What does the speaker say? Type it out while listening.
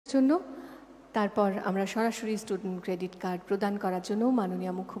জন্য তারপর আমরা সরাসরি স্টুডেন্ট ক্রেডিট কার্ড প্রদান করার জন্য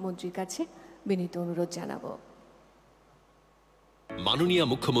মাননীয় মুখ্যমন্ত্রীর কাছে বিনীত অনুরোধ জানাবো। মাননীয়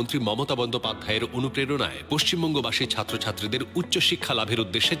মুখ্যমন্ত্রী মমতা বন্দ্যোপাধ্যায়ের অনুপ্রেরণায় পশ্চিমবঙ্গবাসী ছাত্রছাত্রীদের উচ্চশিক্ষা লাভের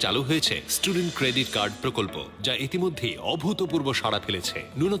উদ্দেশ্যে চালু হয়েছে স্টুডেন্ট ক্রেডিট কার্ড প্রকল্প, যা ইতিমধ্যে অভূতপূর্ব সাড়া ফেলেছে।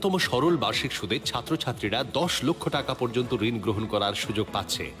 ন্যূনতম সরল বার্ষিক সুদে ছাত্রছাত্রীরা 10 লক্ষ টাকা পর্যন্ত ঋণ গ্রহণ করার সুযোগ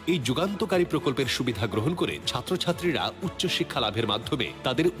পাচ্ছে। এই যুগান্তকারী প্রকল্পের সুবিধা গ্রহণ করে ছাত্রছাত্রীরা উচ্চশিক্ষা লাভের মাধ্যমে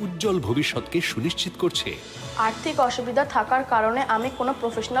তাদের উজ্জ্বল ভবিষ্যৎকে সুনিশ্চিত করছে। আর্থিক অসুবিধা থাকার কারণে আমি কোনো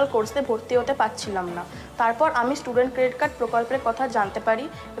প্রফেশনাল কোর্সে ভর্তি হতে পারছিলাম না। তারপর আমি স্টুডেন্ট ক্রেডিট কার্ড প্রকল্পের কথা জানতে পারি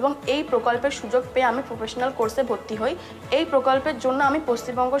এবং এই প্রকল্পের সুযোগ পেয়ে আমি প্রফেশনাল কোর্সে ভর্তি হই। এই প্রকল্পের জন্য আমি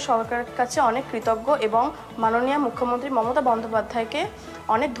পশ্চিমবঙ্গ সরকারের কাছে অনেক কৃতজ্ঞ এবং মাননীয় মুখ্যমন্ত্রী মমতা বন্দ্যোপাধ্যায়কে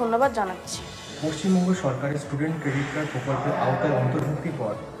অনেক ধন্যবাদ জানাচ্ছি। পশ্চিমবঙ্গ সরকারের স্টুডেন্ট ক্রেডিট কার্ড প্রকল্পের আওতায় অন্তর্ভুক্তির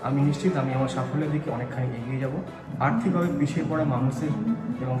পর আমি নিশ্চিত আমি আমার সাফল্যের দিকে অনেকখানি এগিয়ে যাব। আর্থিকভাবে পিছিয়ে পড়া মানুষের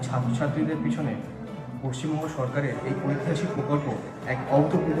এবং ছাত্রছাত্রীদের পিছনে পশ্চিমবঙ্গ সরকারের এই ঐতিহাসিক প্রকল্প এক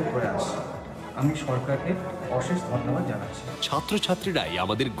অভূতপূর্ব প্রয়াস। আমি সরকারকে অশেষ ধন্যবাদ জানাচ্ছি। ছাত্রছাত্রীরাই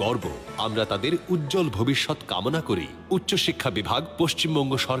আমাদের গর্ব, আমরা তাদের উজ্জ্বল ভবিষ্যৎ কামনা করি। উচ্চশিক্ষা বিভাগ,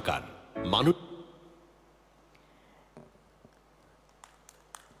 পশ্চিমবঙ্গ সরকার।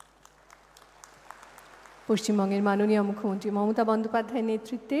 পশ্চিমবঙ্গের মাননীয় মুখ্যমন্ত্রী মমতা বন্দ্যোপাধ্যায়ের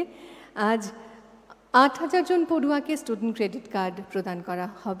নেতৃত্বে আজ 8,000 জন পড়ুয়াকে স্টুডেন্ট ক্রেডিট কার্ড প্রদান করা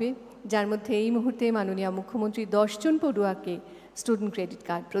হবে, যার মধ্যে এই মুহূর্তে মাননীয় মুখ্যমন্ত্রী 10 জন পড়ুয়াকে স্টুডেন্ট ক্রেডিট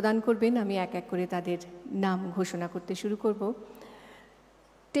কার্ড প্রদান করবেন। আমি এক এক করে তাদের নাম ঘোষণা করতে শুরু করব।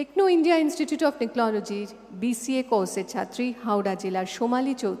 টেকনো ইন্ডিয়া ইনস্টিটিউট অফ টেকনোলজির BCA কোর্সের ছাত্রী হাওড়া জেলার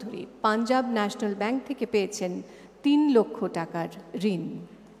Somali Chowdhury Punjab national bank থেকে পেয়েছেন 3 লক্ষ টাকার ঋণ।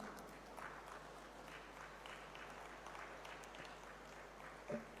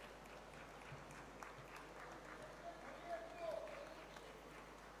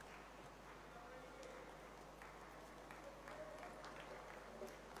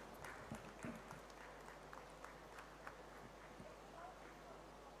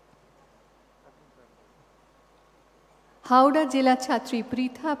 হাওড়া জেলা ছাত্রী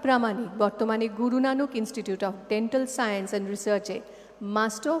পৃথা প্রামাণিক বর্তমানে Guru Nanak institute of dental science and রিসার্চে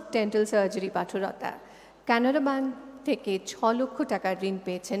master of dental surgery পাঠরতা। Canara bank থেকে 6 লক্ষ টাকার ঋণ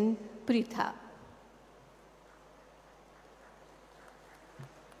পেয়েছেন পৃথা।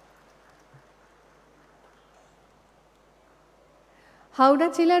 হাওড়া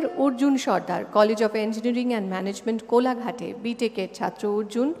জেলার অর্জুন সর্দার college of engineering and management কোলাঘাটে বিটেকের ছাত্র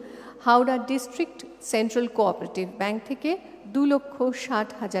Arjun Howrah district central cooperative bank থেকে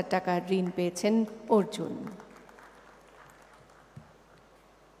 2,60,000 টাকার ঋণ পেয়েছেন অর্জুন।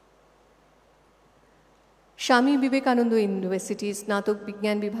 স্বামী বিবেকানন্দ ইউনিভার্সিটি স্নাতক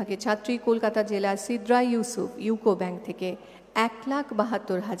বিজ্ঞান বিভাগের ছাত্রী কলকাতা জেলার সিদ্রা ইউসুফ ইউকো ব্যাংক থেকে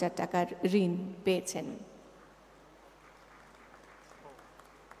 1,72,000 টাকার ঋণ পেয়েছেন।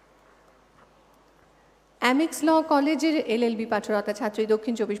 অ্যামিক্স ল কলেজের LLB পাঠরতা ছাত্রী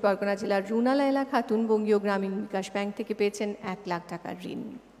দক্ষিণ 24 পরগনা জেলার রুনা লায়লা খাতুন বঙ্গীয় গ্রামীণ বিকাশ ব্যাংক থেকে পেয়েছেন 1 লাখ টাকার ঋণ।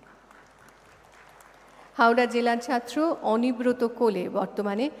 হাওড়া জেলার ছাত্র অনিব্রত কোলে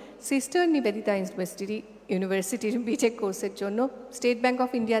বর্তমানে সিস্টার নিবেদিতা ইউনিভার্সিটির বিটেক কোর্সের জন্য স্টেট ব্যাংক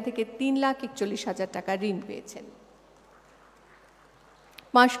অফ ইন্ডিয়া থেকে 3,41,000 টাকা ঋণ পেয়েছেন।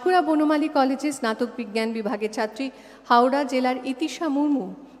 মাসকুড়া বনমালী কলেজে স্নাতক বিজ্ঞান বিভাগের ছাত্রী হাওড়া জেলার ইতিশা মুর্মু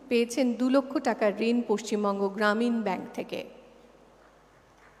পেয়েছেন 2 লক্ষ টাকার ঋণ পশ্চিমবঙ্গ গ্রামীণ ব্যাংক থেকে।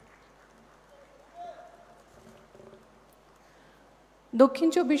 দক্ষিণ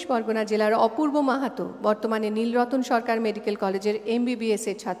 24 পরগনা জেলার অপূর্ব মাহাতো বর্তমানে নীলরতন সরকার মেডিকেল কলেজের MBBS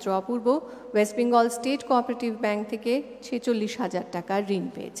এর ছাত্র অপূর্ব West Bengal state cooperative bank থেকে 46,000 টাকার ঋণ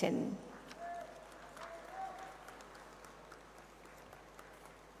পেয়েছেন।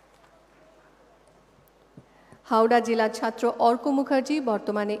 হাওড়া জেলার ছাত্র অর্ক মুখার্জি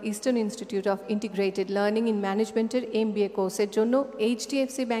বর্তমানে eastern institute of integrated learning in ম্যানেজমেন্টের MBA কোর্সের জন্য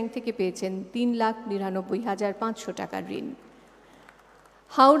HDFC ব্যাংক থেকে পেয়েছেন 3,99,500 টাকার ঋণ।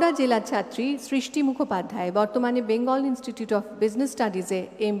 হাওড়া জেলার ছাত্রী সৃষ্টি মুখোপাধ্যায় বর্তমানে Bengal institute of business স্টাডিজে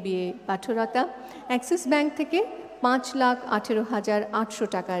MBA পাঠরতা Axis bank থেকে 5,18,800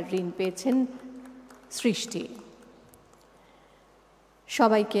 টাকার ঋণ পেয়েছেন সৃষ্টি।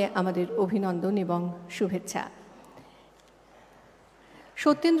 সবাইকে আমাদের অভিনন্দন এবং শুভেচ্ছা।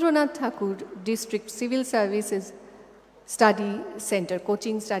 সত্যেন্দ্রনাথ ঠাকুর district civil services study centre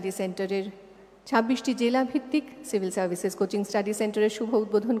coaching study সেন্টারের 26টি জেলাভিত্তিক সিভিল সার্ভিসেস কোচিং স্টাডি সেন্টারের শুভ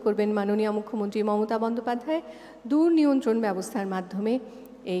উদ্বোধন করবেন মাননীয় মুখ্যমন্ত্রী মমতা বন্দ্যোপাধ্যায়। দূর নিয়ন্ত্রণ ব্যবস্থার মাধ্যমে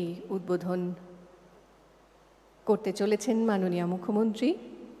এই উদ্বোধন করতে চলেছেন মাননীয় মুখ্যমন্ত্রী।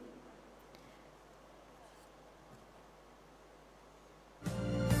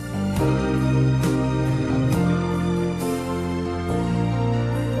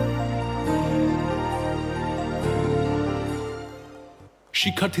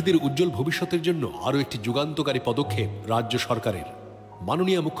 শিক্ষার্থীদের উজ্জ্বল ভবিষ্যতের জন্য আরও একটি যুগান্তকারী পদক্ষেপ রাজ্য সরকারের।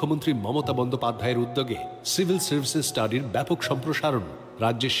 মাননীয় মুখ্যমন্ত্রী মমতা বন্দ্যোপাধ্যায়ের উদ্যোগে সিভিল সার্ভিসেস স্টাডির ব্যাপক সম্প্রসারণ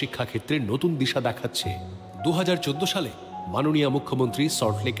রাজ্যের শিক্ষাক্ষেত্রে নতুন দিশা দেখাচ্ছে। 2014 সালে মাননীয় মুখ্যমন্ত্রী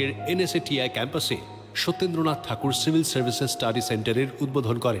সল্টলেকের NSATI ক্যাম্পাসে সত্যেন্দ্রনাথ ঠাকুর সিভিল সার্ভিসেস স্টাডি সেন্টারের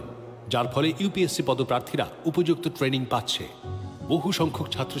উদ্বোধন করেন, যার ফলে ইউপিএসসি পদপ্রার্থীরা উপযুক্ত ট্রেনিং পাচ্ছে। বহু সংখ্যক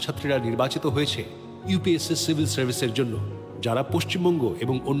ছাত্রছাত্রীরা নির্বাচিত হয়েছে ইউপিএসসি সিভিল সার্ভিসের জন্য, যারা পশ্চিমবঙ্গ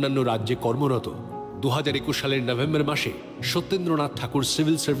এবং অন্যান্য রাজ্যে কর্মরত। 2021 সালের নভেম্বর মাসে সত্যেন্দ্রনাথ ঠাকুর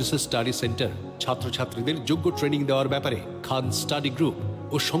সিভিল সার্ভিসেস স্টাডি সেন্টার ছাত্রছাত্রীদের যোগ্য ট্রেনিং দেওয়ার ব্যাপারে খান স্টাডি গ্রুপ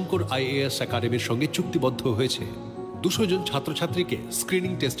ও শঙ্কর IAS একাডেমির সঙ্গে চুক্তিবদ্ধ হয়েছে। 200 জন ছাত্রছাত্রীকে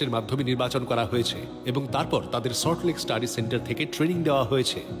স্ক্রিনিং টেস্টের মাধ্যমে নির্বাচন করা হয়েছে এবং তারপর তাদের সল্টলেক স্টাডি সেন্টার থেকে ট্রেনিং দেওয়া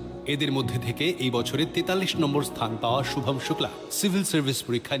হয়েছে। এদের মধ্যে থেকে এই বছরে 43 নম্বর স্থান পাওয়া শুভম শুক্লা সিভিল সার্ভিস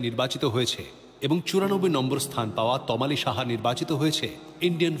পরীক্ষায় নির্বাচিত হয়েছে এবং 94 নম্বর স্থান পাওয়া তমালি সাহা নির্বাচিত হয়েছে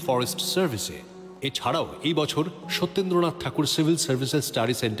ইন্ডিয়ান ফরেস্ট সার্ভিসে। এছাড়াও এই বছর সত্যেন্দ্রনাথ ঠাকুর সিভিল সার্ভিসেস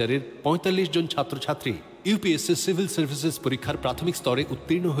স্টাডি সেন্টারের 45 জন ছাত্রছাত্রী ইউপিএসসি সিভিল সার্ভিসেস পরীক্ষার প্রাথমিক স্তরে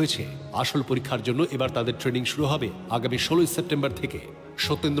উত্তীর্ণ হয়েছে। আসল পরীক্ষার জন্য এবার তাদের ট্রেনিং শুরু হবে আগামী 16 সেপ্টেম্বর থেকে।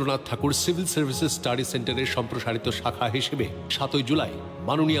 সত্যেন্দ্রনাথ ঠাকুর সিভিল সার্ভিসেস স্টাডি সেন্টারের সম্প্রসারিত শাখা হিসেবে 7 জুলাই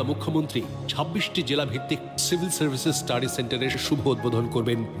মাননীয় মুখ্যমন্ত্রী 26টি জেলা ভিত্তিক সিভিল সার্ভিসেস স্টাডি সেন্টারের শুভ উদ্বোধন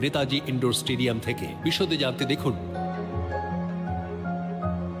করবেন নেতাজি ইনডোর স্টেডিয়াম থেকে। বিশদে জানতে দেখুন।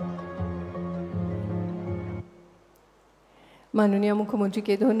 মাননীয়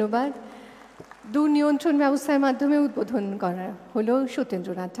মুখ্যমন্ত্রীকে ধন্যবাদ। দুর্নিয়ন্ত্রণ ব্যবস্থার মাধ্যমে উদ্বোধন করা হলো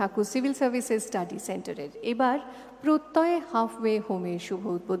সত্যেন্দ্রনাথ ঠাকুর সিভিল সার্ভিসেস স্টাডি সেন্টারের। এবার প্রত্যয় হাফওয়ে হোমের শুভ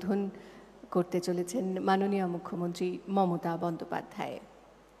উদ্বোধন করতে চলেছেন মাননীয় মুখ্যমন্ত্রী মমতা বন্দ্যোপাধ্যায়।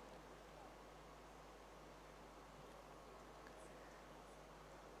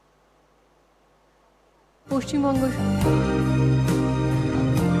 পশ্চিমবঙ্গ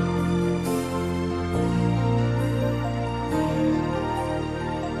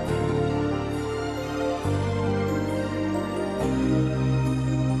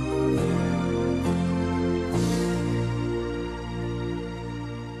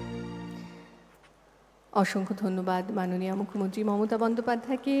অসংখ্য ধন্যবাদ মাননীয় মুখ্যমন্ত্রী মমতা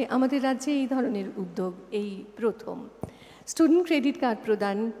বন্দ্যোপাধ্যায়কে। আমাদের রাজ্যে এই ধরনের উদ্যোগ এই প্রথম। স্টুডেন্ট ক্রেডিট কার্ড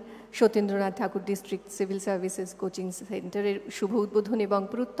প্রদান, সত্যেন্দ্রনাথ ঠাকুর ডিস্ট্রিক্ট সিভিল সার্ভিসেস কোচিং সেন্টারের শুভ উদ্বোধন এবং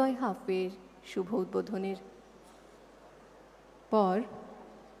প্রত্যয় হাফওয়ের শুভ উদ্বোধনের পর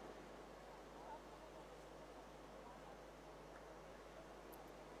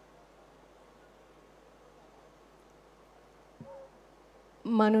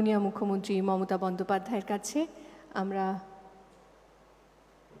মাননীয় মুখ্যমন্ত্রী মমতা বন্দ্যোপাধ্যায়ের কাছে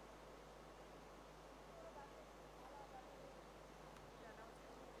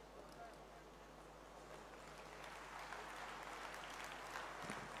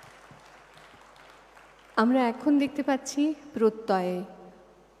আমরা এখন দেখতে পাচ্ছি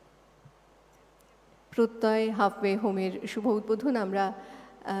প্রত্যয় হাফওয়ে হোমের শুভ উদ্বোধন আমরা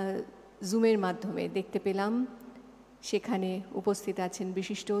জুমের মাধ্যমে দেখতে পেলাম। সেখানে উপস্থিত আছেন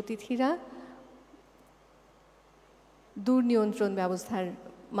বিশিষ্ট অতিথিরা। দুর্নিয়ন্ত্রণ ব্যবস্থার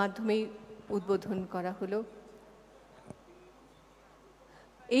মাধ্যমেই উদ্বোধন করা হলো।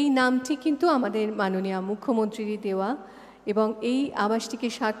 এই নামটি কিন্তু আমাদের মাননীয় মুখ্যমন্ত্রীরই দেওয়া এবং এই আবাসটিকে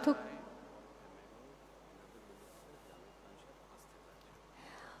সার্থক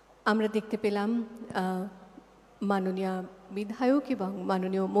আমরা দেখতে পেলাম। মাননীয় বিধায়ক এবং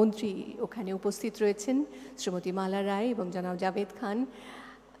মাননীয় মন্ত্রী ওখানে উপস্থিত রয়েছেন, শ্রীমতী মালা রায় এবং জনাব জাভেদ খান।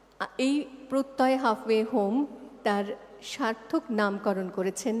 এই প্রত্যয় হাফওয়ে হোম তার সার্থক নামকরণ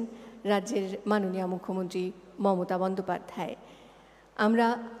করেছেন রাজ্যের মাননীয় মুখ্যমন্ত্রী মমতা বন্দ্যোপাধ্যায়। আমরা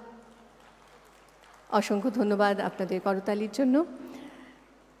অসংখ্য ধন্যবাদ আপনাদের করতালির জন্য।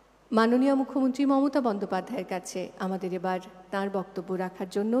 মাননীয় মুখ্যমন্ত্রী মমতা বন্দ্যোপাধ্যায়ের কাছে আমাদের এবার তাঁর বক্তব্য রাখার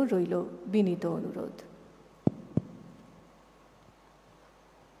জন্য রইল বিনীত অনুরোধ।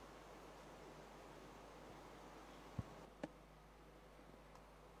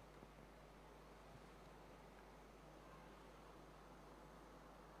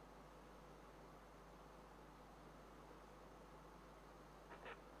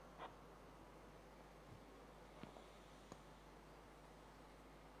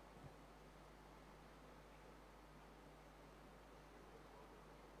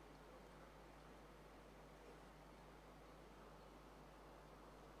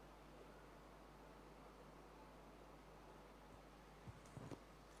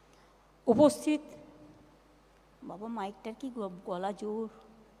 উপস্থিত বাবা, মাইকটার কি গলা জোর,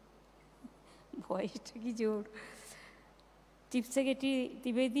 ভয়েসটা কি জোর। Chief secretary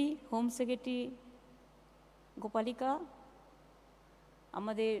Trivedi, home secretary গোপালিকা,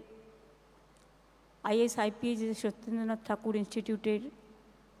 আমাদের IS/IPS সত্যেন্দ্রনাথ ঠাকুর ইনস্টিটিউটের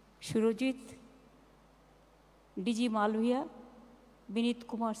সুরজিৎ, ডিজি মালভিয়া, বিনীত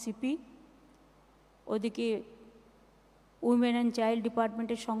কুমার সিপি, ওদিকে উইমেন অ্যান্ড চাইল্ড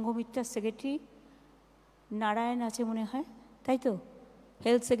ডিপার্টমেন্টের সংঘমিত্রার সেক্রেটারি নারায়ণ আছে মনে হয়, তাই তো,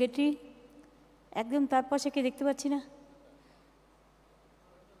 হেলথ সেক্রেটারি, একদম তার পাশে কে দেখতে পাচ্ছি না,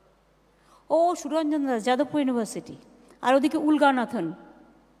 ও সুরঞ্জন দাস, যাদবপুর ইউনিভার্সিটি, আর ওদিকে উলগানাথন,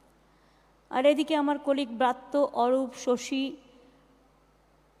 আর এদিকে আমার কলিগ ব্রাত্য, অরূপ, শশী,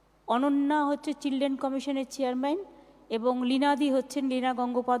 অনন্যা হচ্ছে চিলড্রেন কমিশনের চেয়ারম্যান, এবং লীনাদি হচ্ছেন লীনা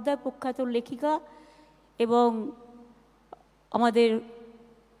গঙ্গোপাধ্যায়, প্রখ্যাত লেখিকা, এবং আমাদের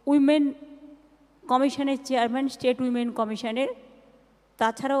উইমেন কমিশনের চেয়ারম্যান, স্টেট উইমেন কমিশনের।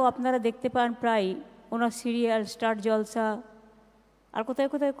 তাছাড়াও আপনারা দেখতে পান প্রায় ওনার সিরিয়াল স্টার জলসা, আর কোথায়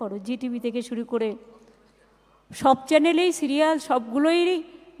কোথায় করো, জিটিভি থেকে শুরু করে সব চ্যানেলেই সিরিয়াল, সবগুলোই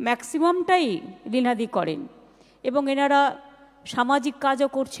ম্যাক্সিমামটাই লীনাদি করেন, এবং এনারা সামাজিক কাজও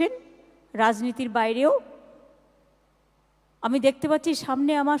করছেন রাজনীতির বাইরেও। আমি দেখতে পাচ্ছি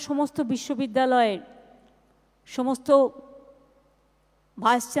সামনে আমার সমস্ত বিশ্ববিদ্যালয়ের সমস্ত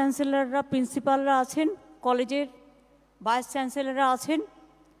ভাইস চ্যান্সেলররা, প্রিন্সিপালরা আছেন, কলেজের ভাইস চ্যান্সেলররা আছেন,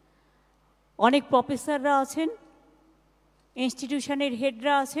 অনেক প্রফেসররা আছেন, ইনস্টিটিউশনের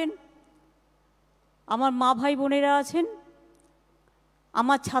হেডরা আছেন, আমার মা ভাই বোনেরা আছেন,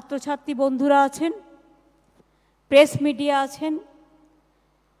 আমার ছাত্রছাত্রী বন্ধুরা আছেন, প্রেস মিডিয়া আছেন।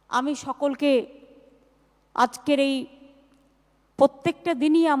 আমি সকলকে আজকের এই প্রত্যেকটা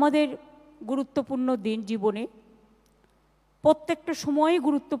দিনই আমাদের গুরুত্বপূর্ণ দিন, জীবনে প্রত্যেকটা সময়ই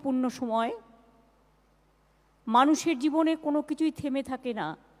গুরুত্বপূর্ণ সময়। মানুষের জীবনে কোনো কিছুই থেমে থাকে না,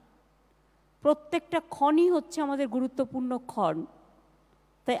 প্রত্যেকটা ক্ষণই হচ্ছে আমাদের গুরুত্বপূর্ণ ক্ষণ।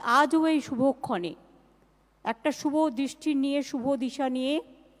 তাই আজও এই শুভক্ষণে একটা শুভ দৃষ্টি নিয়ে, শুভ দিশা নিয়ে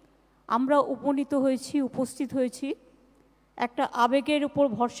আমরা উপস্থিত হয়েছি একটা আবেগের উপর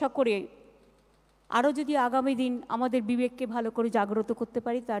ভরসা করে, আরও যদি আগামী দিন আমাদের বিবেককে ভালো করে জাগ্রত করতে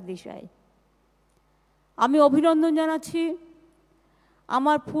পারি তার দিশায়। আমি অভিনন্দন জানাচ্ছি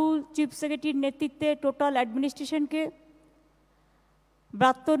আমার ফুল চিফ সেক্রেটারির নেতৃত্বে টোটাল অ্যাডমিনিস্ট্রেশনকে,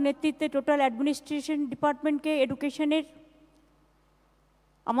 ব্রাত্যর নেতৃত্বে টোটাল অ্যাডমিনিস্ট্রেশন ডিপার্টমেন্টকে, এডুকেশনের,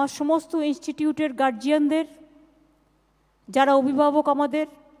 আমার সমস্ত ইনস্টিটিউটের গার্জিয়ানদের, যারা অভিভাবক আমাদের,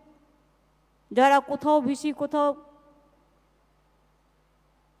 যারা কোথাও ভিসি, কোথাও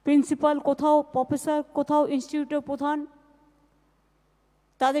প্রিন্সিপাল, কোথাও প্রফেসর, কোথাও ইনস্টিটিউটের প্রধান,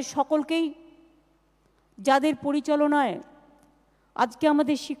 তাদের সকলকেই, যাদের পরিচালনায় আজকে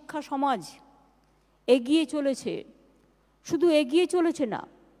আমাদের শিক্ষা সমাজ এগিয়ে চলেছে। শুধু এগিয়ে চলেছে না,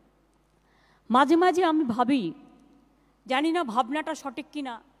 মাঝে মাঝে আমি ভাবি, জানি না ভাবনাটা সঠিক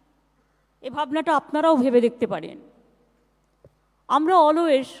কিনা, এ ভাবনাটা আপনারাও ভেবে দেখতে পারেন, আমরা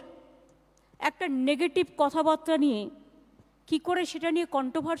অলওয়েজ একটা নেগেটিভ কথাবার্তা নিয়ে কি করে সেটা নিয়ে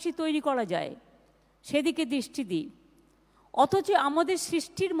কন্ট্রোভার্সি তৈরি করা যায় সেদিকে দৃষ্টি দিই। অথচ আমাদের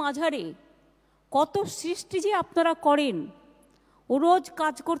সৃষ্টির মাঝারে কত সৃষ্টি যে আপনারা করেন, রোজ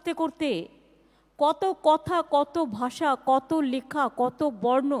কাজ করতে করতে কত কথা, কত ভাষা, কত লেখা, কত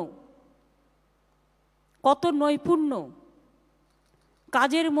বর্ণ, কত নৈপুণ্য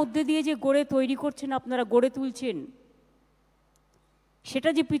কাজের মধ্যে দিয়ে যে গড়ে তৈরি করছেন, আপনারা গড়ে তুলছেন, সেটা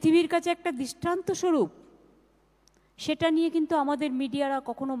যে পৃথিবীর কাছে একটা দৃষ্টান্ত স্বরূপ, সেটা নিয়ে কিন্তু আমাদের মিডিয়ারা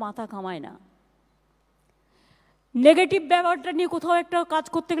কখনো মাথা ঘামায় না। নেগেটিভ ব্যাপারটা নিয়ে কোথাও একটা কাজ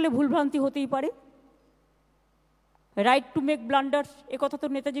করতে গেলে ভুলভ্রান্তি হতেই পারে। রাইট টু মেক ব্লান্ডার্স, এ কথা তো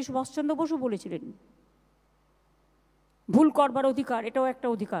নেতাজি সুভাষচন্দ্র বসু বলেছিলেন। ভুল করবার অধিকার, এটাও একটা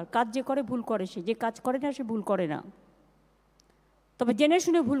অধিকার। কাজ যে করে ভুল করে, সে যে কাজ করে না সে ভুল করে না। তবে জেনে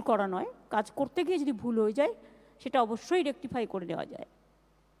শুনে ভুল করা নয়, কাজ করতে গিয়ে যদি ভুল হয়ে যায় সেটা অবশ্যই রেকটিফাই করে নেওয়া যায়।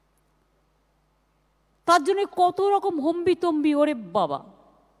 তার জন্য কত রকম হম্বি তম্বি, ওরে বাবা।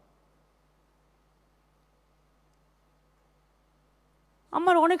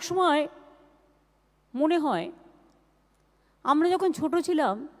 আমার অনেক সময় মনে হয় আমরা যখন ছোট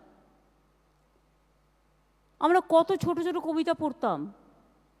ছিলাম আমরা কত ছোট ছোট কবিতা পড়তাম,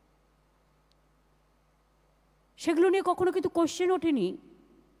 সেগুলো নিয়ে কখনো কিন্তু কোশ্চেন ওঠেনি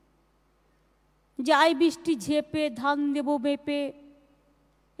যে আই বৃষ্টি ঝেপে ধান দেব মেপে,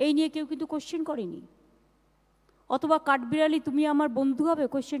 এই নিয়ে কেউ কিন্তু কোশ্চেন করেনি। অথবা কাঠবিড়ালি তুমি আমার বন্ধু হবে,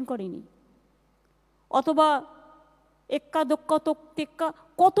 কোশ্চেন করেনি। অথবা এক্কা দোক্কা তোক টেক্কা,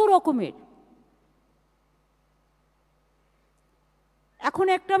 কত রকমের। এখন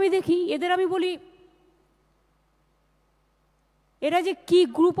একটা আমি দেখি, এদের আমি বলি এরা যে কি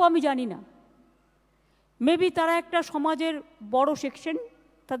গ্রুপ আমি জানি না, মেবি তারা একটা সমাজের বড় সেকশন,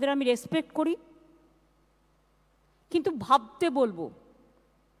 তাদের আমি রেসপেক্ট করি, কিন্তু ভাবতে বলবো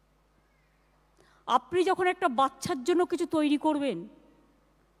আপনি যখন একটা বাচ্চার জন্য কিছু তৈরি করবেন,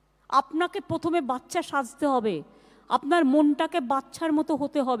 আপনাকে প্রথমে বাচ্চা সাজতে হবে, আপনার মনটাকে বাচ্চার মতো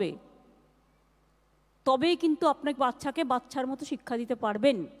হতে হবে, তবেই কিন্তু আপনাকে বাচ্চাকে বাচ্চার মতো শিক্ষা দিতে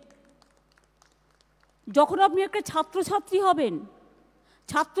পারবেন। যখন আপনি একটা ছাত্রছাত্রী হবেন,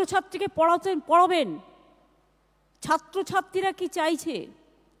 ছাত্রছাত্রীকে পড়াবেন, ছাত্রছাত্রীরা কি চাইছে,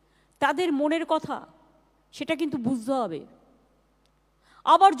 তাদের মনের কথা, সেটা কিন্তু বুঝতে হবে।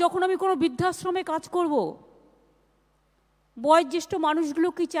 আবার যখন আমি কোনো বৃদ্ধাশ্রমে কাজ করব, বয়োজ্যেষ্ঠ মানুষগুলো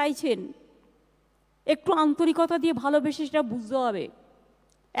কি চাইছেন, একটু আন্তরিকতা দিয়ে ভালোবেসে সেটা বুঝতে হবে।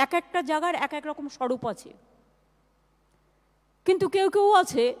 এক একটা জায়গার এক এক রকম স্বরূপ আছে। কিন্তু কেউ কেউ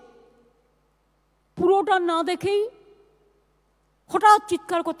আছে পুরোটা না দেখেই হঠাৎ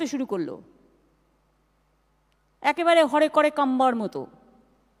চিৎকার করতে শুরু করলো, একেবারে হরে করে কাম্বার মতো।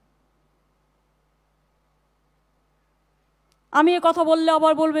 আমি এ কথা বললে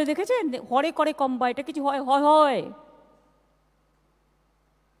আবার বলবে, দেখেছেন হরে করে কম্বা, এটা কিছু হয়? হয় হয়,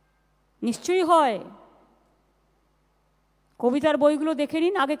 নিশ্চয়ই হয়। কবিতার বইগুলো দেখে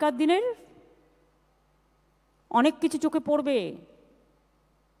নিন আগেকার দিনের, অনেক কিছু চোখে পড়বে।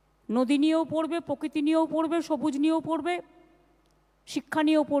 নদী নিয়েও পড়বে, প্রকৃতি নিয়েও পড়বে, সবুজ নিয়েও পড়বে, শিক্ষা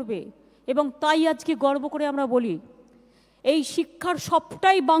নিয়েও পড়বে। এবং তাই আজকে গর্ব করে আমরা বলি, এই শিক্ষার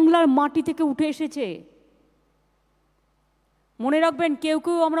সবটাই বাংলার মাটি থেকে উঠে এসেছে। মনে রাখবেন, কেউ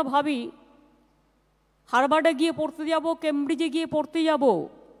কেউ আমরা ভাবি হার্ভার্ডে গিয়ে পড়তে যাব, কেমব্রিজে গিয়ে পড়তে যাব,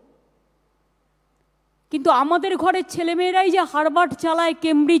 কিন্তু আমাদের ঘরের ছেলেমেয়েরাই যে হার্ভার্ড চালায়,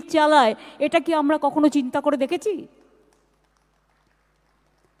 কেমব্রিজ চালায়, এটা কি আমরা কখনো চিন্তা করে দেখেছি?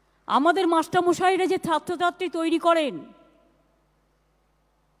 আমাদের মাস্টারমশাইরা যে ছাত্রছাত্রী তৈরি করেন,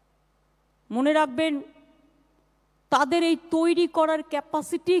 মনে রাখবেন তাদের এই তৈরি করার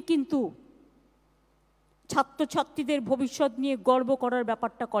ক্যাপাসিটি কিন্তু ছাত্রছাত্রীদের ভবিষ্যৎ নিয়ে গর্ব করার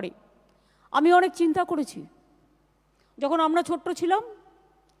ব্যাপারটা করে। আমি অনেক চিন্তা করেছি, যখন আমরা ছোট্ট ছিলাম,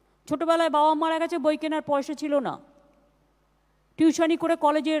 ছোটবেলায় বাবা মারা গেছে, বই কেনার পয়সা ছিল না, টিউশনি করে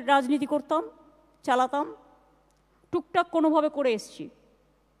কলেজে রাজনীতি করতাম, চালাতাম, টুকটাক কোনোভাবে করে এসছি।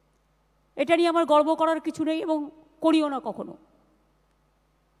 এটা নিয়ে আমার গর্ব করার কিছু নেই এবং করিও না কখনো।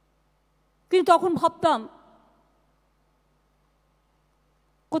 কিন্তু তখন ভাবতাম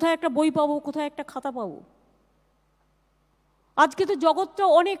কোথায় একটা বই পাবো, কোথায় একটা খাতা পাবো। আজকে তো জগৎটা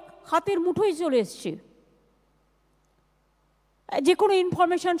অনেক হাতের মুঠোয় চলে এসছে, যে কোনো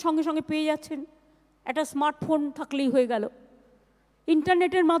ইনফরমেশান সঙ্গে সঙ্গে পেয়ে যাচ্ছেন। একটা স্মার্টফোন থাকলেই হয়ে গেল,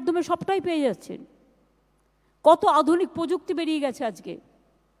 ইন্টারনেটের মাধ্যমে সবটাই পেয়ে যাচ্ছেন। কত আধুনিক প্রযুক্তি বেরিয়ে গেছে আজকে।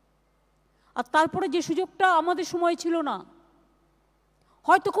 আর তারপরে যে সুযোগটা আমাদের সময় ছিল না,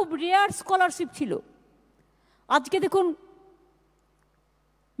 হয়তো খুব রেয়ার স্কলারশিপ ছিল। আজকে দেখুন,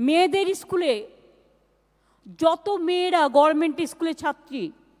 মেয়েদের স্কুলে যত মেয়েরা গভর্নমেন্ট স্কুলে ছাত্রী,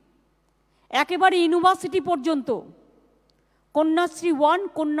 একেবারে ইউনিভার্সিটি পর্যন্ত কন্যাশ্রী 1,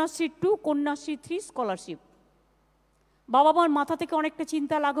 কন্যাশ্রী 2, কন্যাশ্রী 3 স্কলারশিপ। বাবা মার মাথা থেকে অনেকটা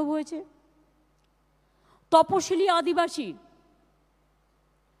চিন্তা লাঘব হয়েছে। তপশিলি আদিবাসী,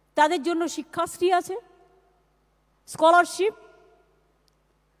 তাদের জন্য শিক্ষাশ্রী আছে, স্কলারশিপ।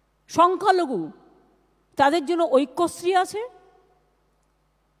 সংখ্যালঘু, তাদের জন্য ঐক্যশ্রী আছে।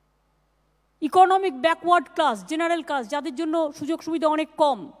 Economic backward class, general class, যাদের জন্য সুযোগ সুবিধা অনেক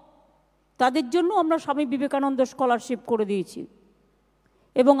কম, তাদের জন্য আমরা স্বামী বিবেকানন্দ স্কলারশিপ করে দিয়েছি।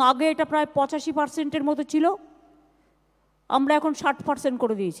 এবং আগে এটা প্রায় 85% মতো ছিল, আমরা এখন 60%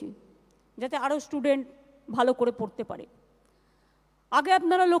 করে দিয়েছি, যাতে আরও স্টুডেন্ট ভালো করে পড়তে পারে। আগে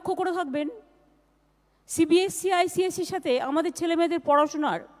আপনারা লক্ষ্য করে থাকবেন, সিবিএসসি আইসিএসসির সাথে আমাদের ছেলেমেয়েদের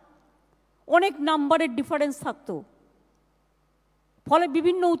পড়াশোনার অনেক নাম্বারের ডিফারেন্স থাকতো, ফলে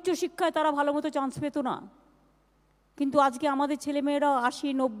বিভিন্ন উচ্চশিক্ষায় তারা ভালো মতো চান্স পেত না। কিন্তু আজকে আমাদের ছেলেমেয়েরা 80,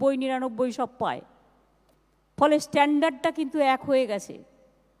 90, 99 সব পায়, ফলে স্ট্যান্ডার্ডটা কিন্তু এক হয়ে গেছে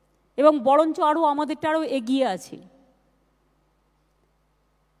এবং বরঞ্চ আরও আমাদেরটা আরও এগিয়ে আছে।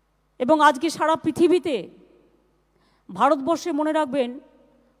 এবং আজকে সারা পৃথিবীতে, ভারতবর্ষে মনে রাখবেন,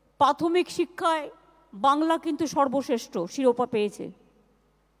 প্রাথমিক শিক্ষায় বাংলা কিন্তু সর্বশ্রেষ্ঠ শিরোপা পেয়েছে।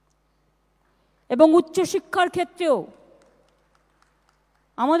 এবং উচ্চশিক্ষার ক্ষেত্রেও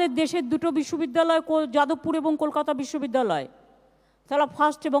আমাদের দেশের দুটো বিশ্ববিদ্যালয়, যাদবপুর এবং কলকাতা বিশ্ববিদ্যালয়, তারা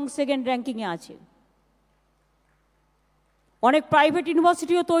ফার্স্ট এবং সেকেন্ড র্যাঙ্কিংয়ে আছে। অনেক প্রাইভেট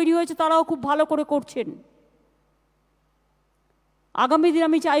ইউনিভার্সিটিও তৈরি হয়েছে, তারাও খুব ভালো করে করছেন। আগামী দিন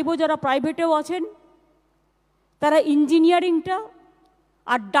আমি চাইবো যারা প্রাইভেটেও আছেন, তারা ইঞ্জিনিয়ারিংটা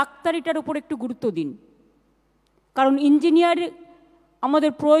আর ডাক্তারিটার উপর একটু গুরুত্ব দিন। কারণ ইঞ্জিনিয়ার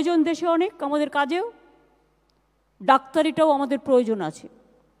আমাদের প্রয়োজন দেশে অনেক, আমাদের কাজেও, ডাক্তারিটাও আমাদের প্রয়োজন আছে।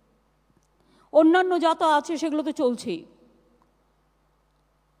 অন্যান্য যা তা আছে সেগুলো তো চলছেই।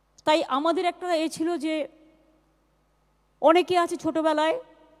 তাই আমাদের একটা ছিল যে অনেকে আছে ছোটোবেলায়,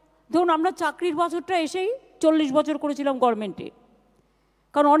 ধরুন আমরা চাকরির বছরটা এসেই 40 বছর করেছিলাম গভর্নমেন্টে,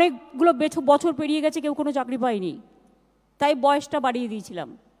 কারণ অনেকগুলো বছর পেরিয়ে গেছে, কেউ কোনো চাকরি পায়নি, তাই বয়সটা বাড়িয়ে দিয়েছিলাম।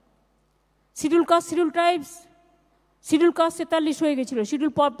 Schedule caste schedule tribes, schedule caste 43 হয়ে গেছিলো,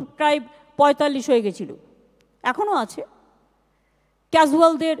 শিডিউল ট্রাইব 45 হয়ে গেছিলো, এখনও আছে।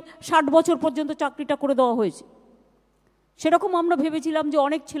 ক্যাজুয়ালদের 60 বছর পর্যন্ত চাকরিটা করে দেওয়া হয়েছে। সেরকম আমরা ভেবেছিলাম যে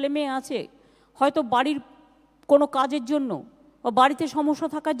অনেক ছেলে মেয়ে আছে হয়তো বাড়ির কোনো কাজের জন্য বা বাড়িতে সমস্যা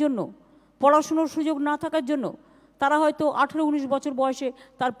থাকার জন্য, পড়াশুনোর সুযোগ না থাকার জন্য তারা হয়তো 18-19 বছর বয়সে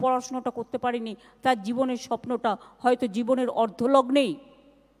তার পড়াশোনাটা করতে পারেনি, তার জীবনের স্বপ্নটা হয়তো জীবনের অর্ধলগ্নেই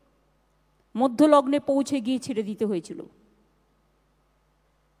মধ্যলগ্নে পৌঁছে গিয়ে ছেড়ে দিতে হয়েছিল।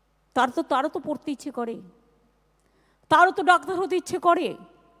 তারও তো পড়তে ইচ্ছে করে, তারও তো ডাক্তার হতে ইচ্ছে করে,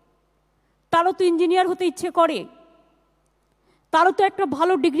 তারও তো ইঞ্জিনিয়ার হতে ইচ্ছে করে, তারও তো একটা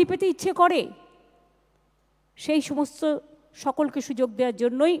ভালো ডিগ্রি পেতে ইচ্ছে করে। সেই সমস্ত সকলকে সুযোগ দেওয়ার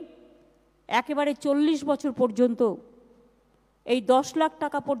জন্যই একেবারে 40 বছর পর্যন্ত এই 10 লাখ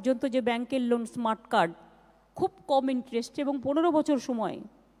টাকা পর্যন্ত যে ব্যাংকের লোন স্মার্ট কার্ড, খুব কম ইন্টারেস্ট এবং 15 বছর সময়,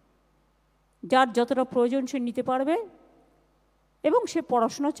 যার যতটা প্রয়োজন সে নিতে পারবে এবং সে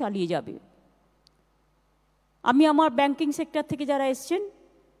পড়াশোনা চালিয়ে যাবে। আমি আমার ব্যাংকিং সেক্টর থেকে যারা এসছেন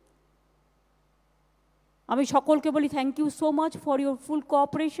আমি সকলকে বলি thank you so much for your full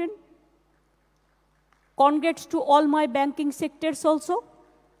cooperation. Congrats to all my banking sectors also,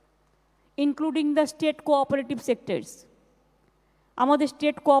 including the state cooperative sectors. আমাদের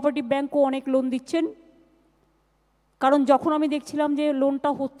স্টেট কোঅপারেটিভ ব্যাংকও অনেক লোন দিচ্ছেন, কারণ যখন আমি দেখছিলাম যে লোনটা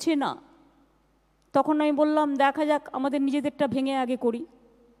হচ্ছে না, তখন আমি বললাম দেখা যাক আমাদের নিজেদেরটা ভেঙে আগে করি,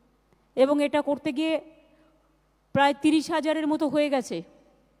 এবং এটা করতে গিয়ে প্রায় 30,000-এর মতো হয়ে গেছে,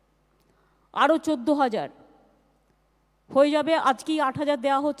 আরও 14,000 হয়ে যাবে। আজকেই 8,000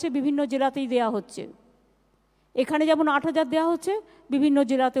 দেওয়া হচ্ছে, বিভিন্ন জেলাতেই দেওয়া হচ্ছে। এখানে যেমন 8,000 দেওয়া হচ্ছে, বিভিন্ন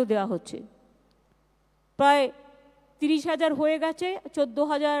জেলাতেও দেওয়া হচ্ছে। প্রায় 30,000 হয়ে গেছে,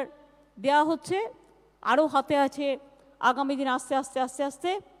 14,000 দেওয়া হচ্ছে, আরও হাতে আছে। আগামী দিন আস্তে আস্তে আস্তে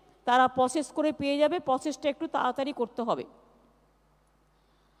আস্তে তারা প্রসেস করে পেয়ে যাবে। প্রসেসটা একটু তাড়াতাড়ি করতে হবে।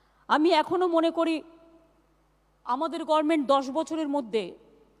 আমি এখনও মনে করি আমাদের গভর্নমেন্ট 10 বছরের মধ্যে,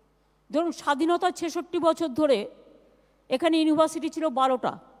 ধরুন স্বাধীনতার 66 বছর ধরে এখানে ইউনিভার্সিটি ছিল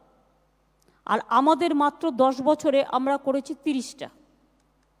 12টা, আর আমাদের মাত্র 10 বছরে আমরা করেছি 30টা।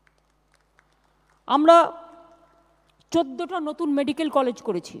 আমরা 14টা নতুন মেডিকেল কলেজ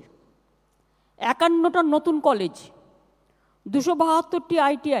করেছি, 51টা নতুন কলেজ, 272টি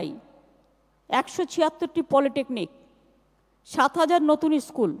ITI, 176টি পলিটেকনিক, 7,000 নতুন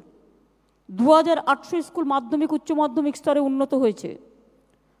স্কুল, 2,800 স্কুল মাধ্যমিক উচ্চ মাধ্যমিক স্তরে উন্নত হয়েছে,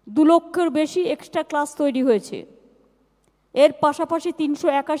 2 লক্ষের বেশি এক্সট্রা ক্লাস তৈরি হয়েছে। এর পাশাপাশি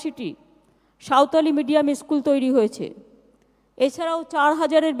 381টি সাঁওতালি মিডিয়াম স্কুল তৈরি হয়েছে। এছাড়াও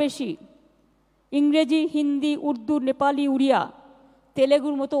 4,000-এর বেশি ইংরেজি, হিন্দি, উর্দু, নেপালি, উড়িয়া,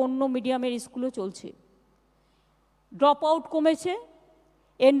 তেলেগুর মতো অন্য মিডিয়ামের স্কুলও চলছে। ড্রপ আউট কমেছে,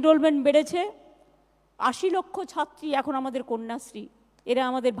 এনরোলমেন্ট বেড়েছে। 80 লক্ষ ছাত্রী এখন আমাদের কন্যাশ্রী, এরা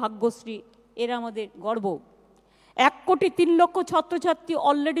আমাদের ভাগ্যশ্রী, এরা আমাদের গর্ব। 1,03,00,000 ছাত্রছাত্রী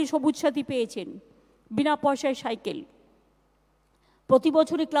অলরেডি সবুজ সাথী পেয়েছেন, বিনা পয়সায় সাইকেল। প্রতি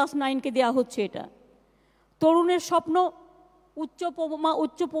বছরই ক্লাস 9কে দেওয়া হচ্ছে। এটা তরুণের স্বপ্ন।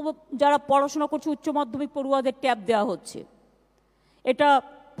 যারা পড়াশোনা করছে উচ্চ মাধ্যমিক পড়ুয়াদের ট্যাব দেওয়া হচ্ছে। এটা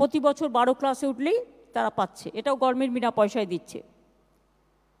প্রতি বছর 12 ক্লাসে উঠলেই তারা পাচ্ছে, এটাও গভর্নমেন্ট বিনা পয়সায় দিচ্ছে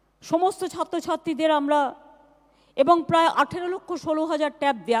সমস্ত ছাত্রছাত্রীদের আমরা। এবং প্রায় 18,16,000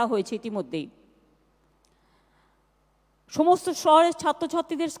 ট্যাব দেওয়া হয়েছে ইতিমধ্যেই। সমস্ত শহরের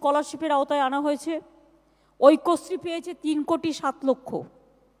ছাত্রছাত্রীদের স্কলারশিপের আওতায় আনা হয়েছে। ঐক্যশ্রী পেয়েছে 3,07,00,000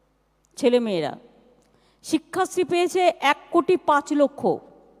 ছেলেমেয়েরা। শিক্ষাশ্রী পেয়েছে 1,05,00,000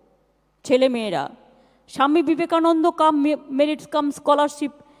 ছেলেমেয়েরা। স্বামী বিবেকানন্দ কাম মেরিট কাম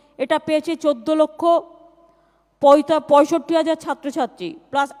স্কলারশিপ এটা পেয়েছে 14,65,000 ছাত্রছাত্রী,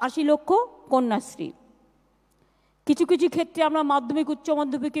 প্লাস 80 লক্ষ কন্যাশ্রী। কিছু কিছু ক্ষেত্রে আমরা মাধ্যমিক উচ্চ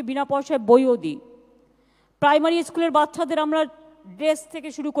মাধ্যমিকে বিনা পয়সায় বইও দিই। প্রাইমারি স্কুলের বাচ্চাদের আমরা ড্রেস থেকে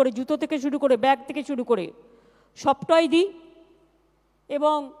শুরু করে, জুতো থেকে শুরু করে, ব্যাগ থেকে শুরু করে সবটাই দিই।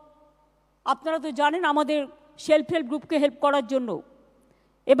 এবং আপনারা তো জানেন আমাদের সেলফ হেল্প গ্রুপকে হেল্প করার জন্য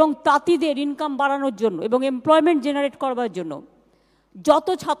এবং তাঁতিদের ইনকাম বাড়ানোর জন্য এবং এমপ্লয়মেন্ট জেনারেট করবার জন্য যত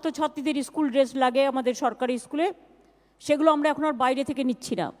ছাত্রছাত্রীদের স্কুল ড্রেস লাগে আমাদের সরকারি স্কুলে, সেগুলো আমরা এখন আর বাইরে থেকে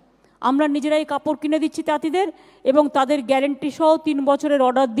নিচ্ছি না। আমরা নিজেরাই কাপড় কিনে দিচ্ছি তাঁতিদের, এবং তাদের গ্যারেন্টি সহ 3 বছরের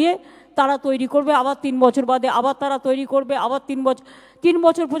অর্ডার দিয়ে তারা তৈরি করবে, আবার 3 বছর বাদে আবার তারা তৈরি করবে, আবার 3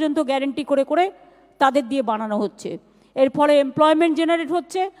 বছর পর্যন্ত গ্যারেন্টি করে করে তাদের দিয়ে বানানো হচ্ছে। এর ফলে এমপ্লয়মেন্ট জেনারেট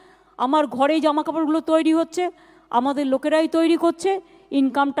হচ্ছে, আমার ঘরেই জামা কাপড়গুলো তৈরি হচ্ছে, আমাদের লোকেরাই তৈরি করছে,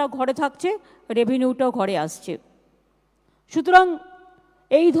 ইনকামটা ঘরে থাকছে, রেভিনিউটাও ঘরে আসছে। সুতরাং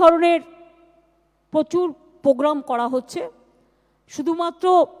এই ধরনের প্রচুর প্রোগ্রাম করা হচ্ছে। শুধুমাত্র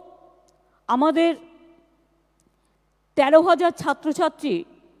আমাদের 13,000 ছাত্রছাত্রী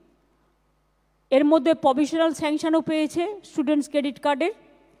এর মধ্যে প্রভিশনাল স্যাংশনও পেয়েছে স্টুডেন্টস ক্রেডিট কার্ডের।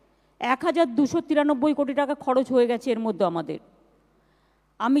 1,293 কোটি টাকা খরচ হয়ে গেছে এর মধ্যে আমাদের।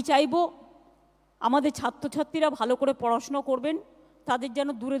 আমি চাইব আমাদের ছাত্রছাত্রীরা ভালো করে পড়াশুনো করবেন, তাদের যেন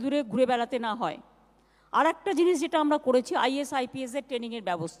দূরে দূরে ঘুরে বেড়াতে না হয়। আর একটা জিনিস যেটা আমরা করেছি, IAS IPS এর ট্রেনিংয়ের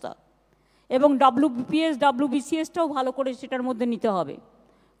ব্যবস্থা, এবং WBPS WBCSটাও ভালো করে সেটার মধ্যে নিতে হবে,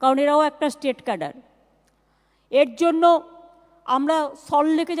 কারণ এরাও একটা স্টেট ক্যাডার। এর জন্য আমরা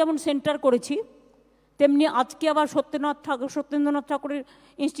সল্টলেকে যেমন সেন্টার করেছি, তেমনি আজকে আবার সত্যেন্দ্রনাথ ঠাকুরের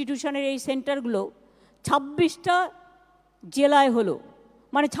ইনস্টিটিউশনের এই সেন্টারগুলো 26টা জেলায় হলো,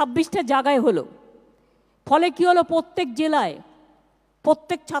 মানে 26টা জায়গায় হলো। ফলে কি হলো, প্রত্যেক জেলায়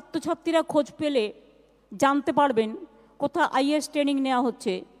প্রত্যেক ছাত্রছাত্রীরা খোঁজ পেলে জানতে পারবেন কোথায় IAS ট্রেনিং নেওয়া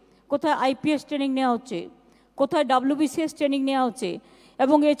হচ্ছে, কোথায় IPS ট্রেনিং নেওয়া হচ্ছে, কোথায় WBCS ট্রেনিং নেওয়া হচ্ছে।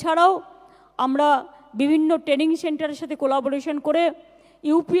 এবং এছাড়াও আমরা বিভিন্ন ট্রেনিং সেন্টারের সাথে কোলাবোরেশন করে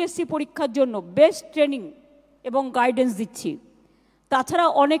UPSC পরীক্ষার জন্য বেস্ট ট্রেনিং এবং গাইডেন্স দিচ্ছি। তাছাড়া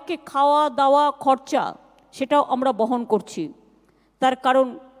অনেককে খাওয়া দাওয়া খরচা সেটাও আমরা বহন করছি। তার কারণ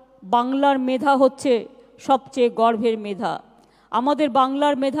বাংলার মেধা হচ্ছে সবচেয়ে গর্বের মেধা। আমাদের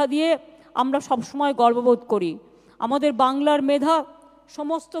বাংলার মেধা দিয়ে আমরা সবসময় গর্ববোধ করি। আমাদের বাংলার মেধা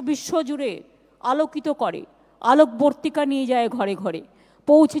সমস্ত বিশ্ব জুড়ে আলোকিত করে, আলোকবর্তিকা নিয়ে যায় ঘরে ঘরে,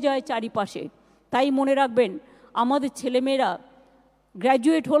 পৌঁছে যায় চারিপাশে। তাই মনে রাখবেন, আমাদের ছেলেমেয়েরা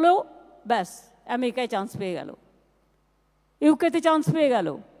গ্র্যাজুয়েট হলেও ব্যাস আমেরিকায় চান্স পেয়ে গেল, ইউকেতে চান্স পেয়ে গেল,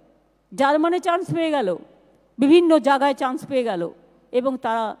 জার্মানে চান্স পেয়ে গেল, বিভিন্ন জায়গায় চান্স পেয়ে গেল, এবং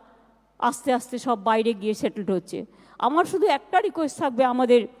তারা আস্তে আস্তে সব বাইরে গিয়ে সেটেলড হচ্ছে। আমার শুধু একটা রিকোয়েস্ট থাকবে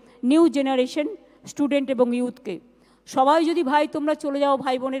আমাদের নিউ জেনারেশন স্টুডেন্ট এবং ইউথকে, সবাই যদি ভাই তোমরা চলে যাও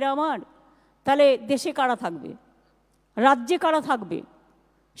ভাই বোনেরা আমার, তাহলে দেশে কারা থাকবে, রাজ্যে কারা থাকবে,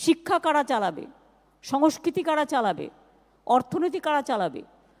 শিক্ষা কারা চালাবে, সংস্কৃতি কারা চালাবে, অর্থনীতি কারা চালাবে?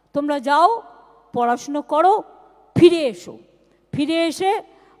 তোমরা যাও, পড়াশুনো করো, ফিরে এসো। ফিরে এসে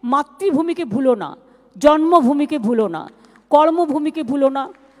মাতৃভূমিকে ভুলো না, জন্মভূমিকে ভুলো না, কর্মভূমিকে ভুলো না,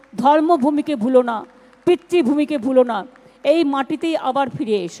 ধর্মভূমিকে ভুলো না, পিতৃভূমিকে ভুলো না। এই মাটিতেই আবার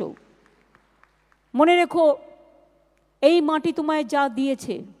ফিরে এসো। মনে রেখো, এই মাটি তোমায় যা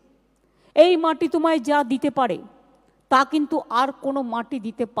দিয়েছে, এই মাটি তোমায় যা দিতে পারে, তা কিন্তু আর কোনো মাটি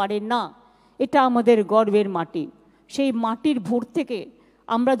দিতে পারে না। এটা আমাদের গর্বের মাটি। সেই মাটির ভোর থেকে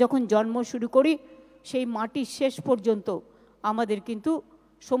আমরা যখন জন্ম শুরু করি, সেই মাটির শেষ পর্যন্ত আমাদের কিন্তু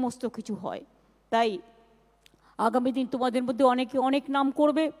সমস্ত কিছু হয়। তাই আগামী দিন তোমাদের মধ্যে অনেকে অনেক নাম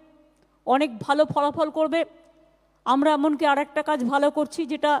করবে, অনেক ভালো ফলাফল করবে। আমরা এমনকি আর একটা কাজ ভালো করছি,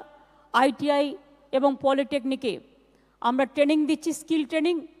 যেটা ITI এবং পলিটেকনিকে আমরা ট্রেনিং দিচ্ছি, স্কিল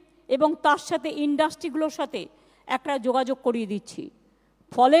ট্রেনিং, এবং তার সাথে ইন্ডাস্ট্রিগুলোর সাথে একটা যোগাযোগ করিয়ে দিচ্ছি।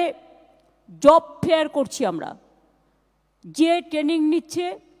 ফলে জব ফেয়ার করছি আমরা। যে ট্রেনিং নিচ্ছে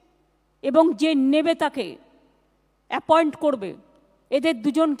এবং যে নেবে তাকে অ্যাপয়েন্ট করবে, এদের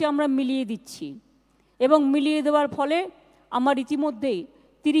দুজনকে আমরা মিলিয়ে দিচ্ছি। এবং মিলিয়ে দেওয়ার ফলে আমার ইতিমধ্যেই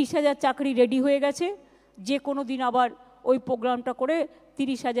 30,000 চাকরি রেডি হয়ে গেছে। যে কোনো দিন আবার ওই প্রোগ্রামটা করে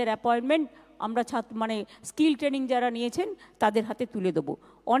 30,000 অ্যাপয়েন্টমেন্ট আমরা মানে স্কিল ট্রেনিং যারা নিয়েছেন তাদের হাতে তুলে দেবো।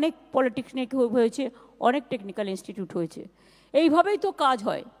 অনেক পলিটেকনিক হয়েছে, অনেক টেকনিক্যাল ইনস্টিটিউট হয়েছে। এইভাবেই তো কাজ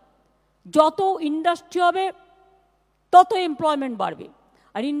হয়। যত ইন্ডাস্ট্রি হবে তত এমপ্লয়মেন্ট বাড়বে।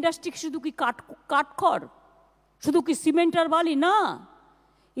 আর ইন্ডাস্ট্রি শুধু কি কাঠখড়, শুধু কি সিমেন্ট আর বালি? না,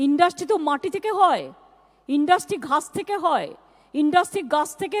 ইন্ডাস্ট্রি তো মাটি থেকে হয়, ইন্ডাস্ট্রি ঘাস থেকে হয়, ইন্ডাস্ট্রি গাছ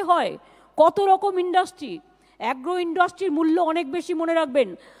থেকে হয়। কত রকম ইন্ডাস্ট্রি। অ্যাগ্রো ইন্ডাস্ট্রির মূল্য অনেক বেশি। মনে রাখবেন,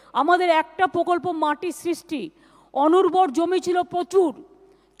 আমাদের একটা প্রকল্প মাটির সৃষ্টি, অনুর্বর জমি ছিল প্রচুর,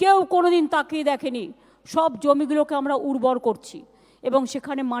 কেউ কোনোদিন তাকিয়ে দেখেনি। সব জমিগুলোকে আমরা উর্বর করছি এবং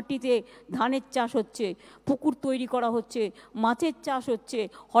সেখানে মাটিতে ধানের চাষ হচ্ছে, পুকুর তৈরি করা হচ্ছে, মাছের চাষ হচ্ছে,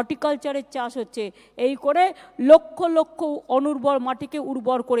 হর্টিকালচারের চাষ হচ্ছে। এই করে লক্ষ লক্ষ অনুর্বর মাটিকে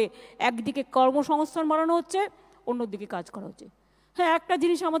উর্বর করে একদিকে কর্মসংস্থান বাড়ানো হচ্ছে, অন্যদিকে কাজ করা হচ্ছে। হ্যাঁ, একটা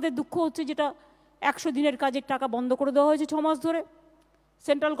জিনিস আমাদের দুঃখ হচ্ছে, যেটা 100 দিনের কাজের টাকা বন্ধ করে দেওয়া হয়েছে 6 মাস ধরে।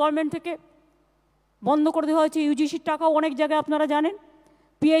 সেন্ট্রাল গভর্নমেন্ট থেকে বন্ধ করে দেওয়া হয়েছে। ইউজিসির টাকাও অনেক জায়গায় আপনারা জানেন।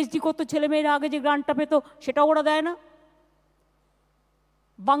 PhD করতো ছেলেমেয়েরা আগে যে গ্রান্টটা পেত সেটাও ওরা দেয় না।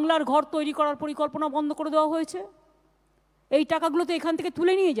 বাংলার ঘর তৈরি করার পরিকল্পনা বন্ধ করে দেওয়া হয়েছে। এই টাকাগুলো তো এখান থেকে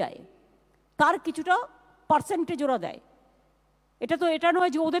তুলে নিয়ে যায়, তার কিছুটা পার্সেন্টেজ ওরা দেয়। এটা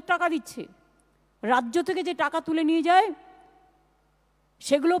নয় যে ওদের টাকা দিচ্ছে। রাজ্য থেকে যে টাকা তুলে নিয়ে যায়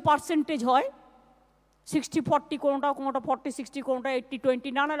সেগুলো পার্সেন্টেজ হয় 60-40, কোনোটা 40-60, কোনোটা 80-20,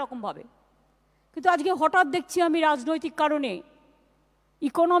 নানা রকমভাবে। কিন্তু আজকে হঠাৎ দেখছি আমি রাজনৈতিক কারণে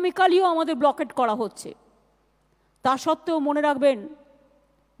ইকোনমিক্যালিও আমাদের ব্লকেট করা হচ্ছে। তা সত্ত্বেও মনে রাখবেন,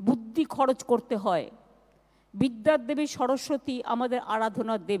 বুদ্ধি খরচ করতে হয়। বিদ্যার দেবী সরস্বতী আমাদের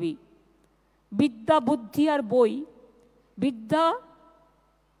আরাধনার দেবী। বিদ্যা, বুদ্ধি আর বই, বিদ্যা,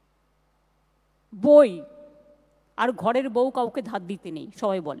 বই আর ঘরের বউ কাউকে ধার দিতে নেই,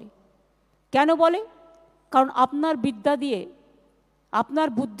 সবাই বলে। কেন বলে? কারণ আপনার বিদ্যা দিয়ে, আপনার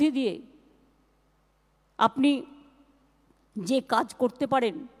বুদ্ধি দিয়ে আপনি যে কাজ করতে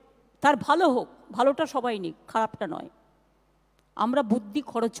পারেন তার ভালো হোক, ভালোটা সবাই নিক, খারাপটা নয়। আমরা বুদ্ধি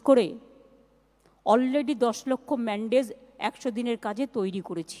খরচ করে অলরেডি 10 লক্ষ ম্যান্ডেজ 100 দিনের কাজে তৈরি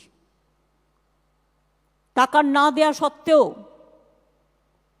করেছি। টাকা না দেয়া সত্ত্বেও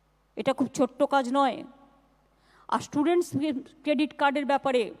এটা খুব ছোট্ট কাজ নয়। আর স্টুডেন্টস ক্রেডিট কার্ডের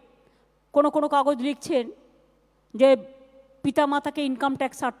ব্যাপারে কোনো কোনো কাগজ লিখছেন যে পিতামাতাকে ইনকাম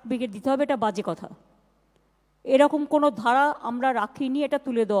ট্যাক্স সার্টিফিকেট দিতে হবে, এটা বাজে কথা। এরকম কোনো ধারা আমরা রাখিনি, এটা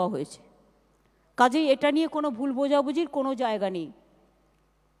তুলে দেওয়া হয়েছে। কাজেই এটা নিয়ে কোনো ভুল বোঝাবুঝির কোনো জায়গা নেই।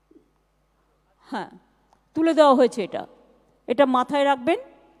 হ্যাঁ, তুলে দেওয়া হয়েছে, এটা মাথায় রাখবেন।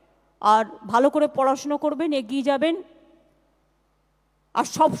 আর ভালো করে পড়াশুনো করবেন, এগিয়ে যাবেন। আর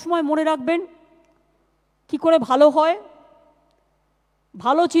সব সময় মনে রাখবেন কি করে ভালো হয়।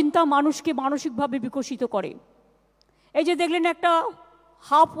 ভালো চিন্তা মানুষকে মানসিকভাবে বিকশিত করে। এই যে দেখলেন একটা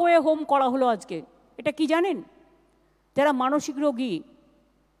হাফওয়ে হোম করা হলো আজকে, এটা কি জানেন? যারা মানসিক রোগী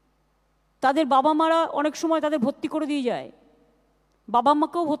তাদের বাবা মারা অনেক সময় তাদের ভর্তি করে দিয়ে যায়, বাবা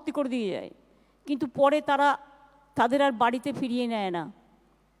মাকেও ভর্তি করে দিয়ে যায়, কিন্তু পরে তাদের আর বাড়িতে ফিরিয়ে নেয় না।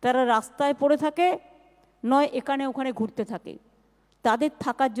 তারা রাস্তায় পড়ে থাকে, নয় এখানে ওখানে ঘুরতে থাকে। তাদের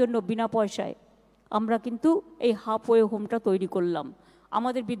থাকার জন্য বিনা পয়সায় আমরা কিন্তু এই হাফওয়ে হোমটা তৈরি করলাম।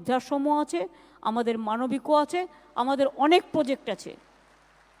 আমাদের বৃদ্ধাশ্রমও আছে, আমাদের মানবিকও আছে, আমাদের অনেক প্রজেক্ট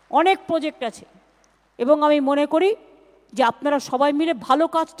আছে। এবং আমি মনে করি যে আপনারা সবাই মিলে ভালো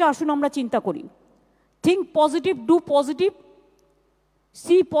কাজটা আসুন আমরা চিন্তা করি। Think positive, do positive,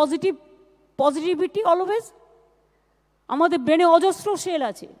 C positive, positivity always. আমাদের ব্রেনে অজস্র সেল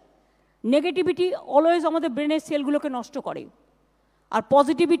আছে, নেগেটিভিটি অলওয়েজ আমাদের ব্রেনের সেলগুলোকে নষ্ট করে। আর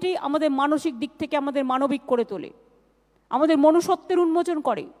পজিটিভিটি আমাদের মানসিক দিক থেকে আমাদের মানবিক করে তোলে, আমাদের মনুষ্যত্বের উন্মোচন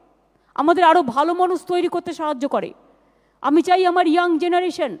করে, আমাদের আরও ভালো মানুষ তৈরি করতে সাহায্য করে। আমি চাই আমার ইয়াং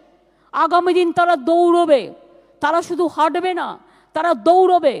জেনারেশন আগামী দিন তারা দৌড়বে, তারা শুধু হাঁটবে না, তারা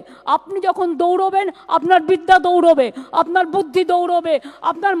দৌড়বে। আপনি যখন দৌড়বেন আপনার বিদ্যা দৌড়বে, আপনার বুদ্ধি দৌড়বে,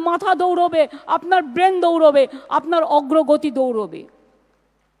 আপনার মাথা দৌড়বে, আপনার ব্রেন দৌড়বে, আপনার অগ্রগতি দৌড়বে।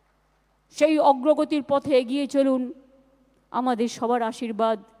 সেই অগ্রগতির পথে এগিয়ে চলুন। আমাদের সবার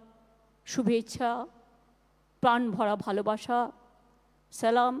আশীর্বাদ, শুভেচ্ছা, প্রাণ ভরা ভালোবাসা,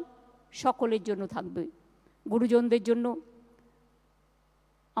 সালাম সকলের জন্য থাকবে। গুরুজনদের জন্য,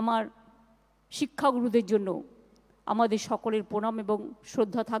 আমার শিক্ষাগুরুদের জন্য আমাদের সকলের প্রণাম এবং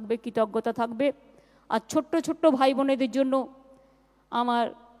শ্রদ্ধা থাকবে, কৃতজ্ঞতা থাকবে। আর ছোট্ট ছোট্ট ভাই বোনেদের জন্য আমার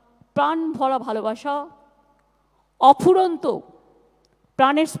প্রাণ ভরা ভালোবাসা, অফুরন্ত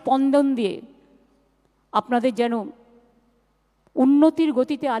প্রাণের স্পন্দন দিয়ে আপনাদের যেন উন্নতির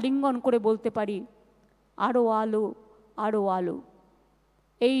গতিতে আলিঙ্গন করে বলতে পারি, আরও আলো, আরও আলো,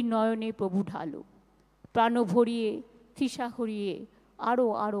 এই নয়নে প্রভু ঢালো, প্রাণ ভরিয়ে তৃষা হরিয়ে আরও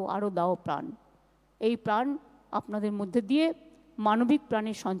আরও আরও দাও প্রাণ। এই প্রাণ আপনাদের মধ্যে দিয়ে মানবিক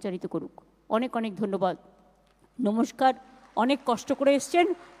প্রাণে সঞ্চারিত করুক। অনেক অনেক ধন্যবাদ, নমস্কার। অনেক কষ্ট করে এসছেন,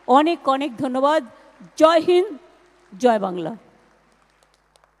 অনেক অনেক ধন্যবাদ। জয় হিন্দ, জয় বাংলা।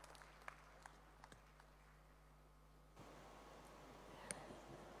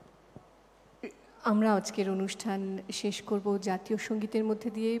 আমরা আজকের অনুষ্ঠান শেষ করব জাতীয় সঙ্গীতের মধ্যে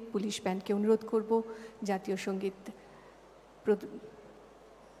দিয়ে। পুলিশ ব্যান্ডকে অনুরোধ করব জাতীয় সঙ্গীত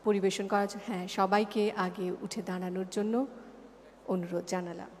পরিবেশন করার। হ্যাঁ, সবাইকে আগে উঠে দাঁড়ানোর জন্য অনুরোধ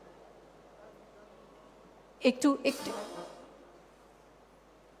জানালাম। একটু